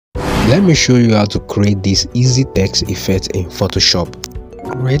Let me show you how to create this easy text effect in Photoshop.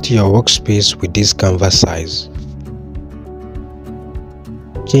 Create your workspace with this canvas size.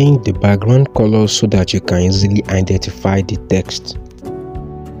 Change the background color so that you can easily identify the text.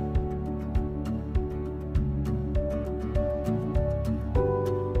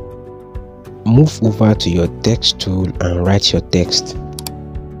 Move over to your text tool and write your text.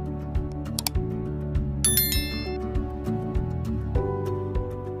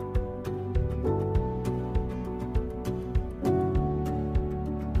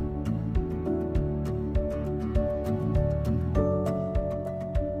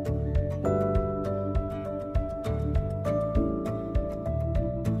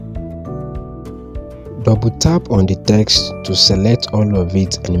 Double tap on the text to select all of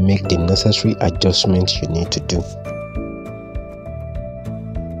it and make the necessary adjustments you need to do.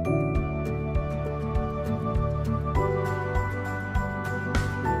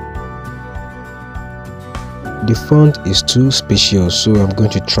 The font is too spacious, so I'm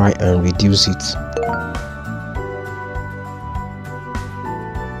going to try and reduce it.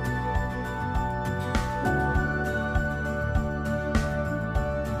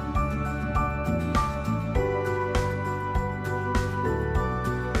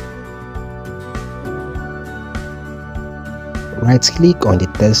 Right-click on the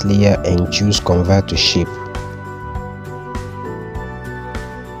text layer and choose Convert to Shape.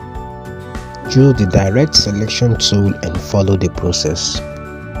 Choose the Direct Selection tool and follow the process.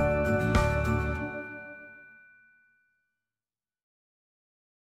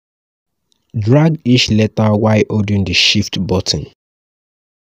 Drag each letter while holding the Shift button.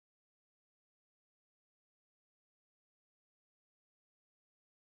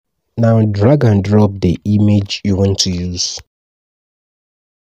 Now drag and drop the image you want to use.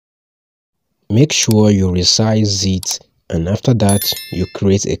 Make sure you resize it, and after that you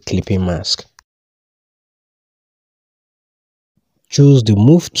create a clipping mask. Choose the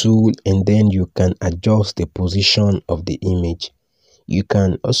Move tool and then you can adjust the position of the image. You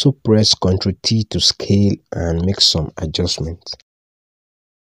can also press Ctrl T to scale and make some adjustments.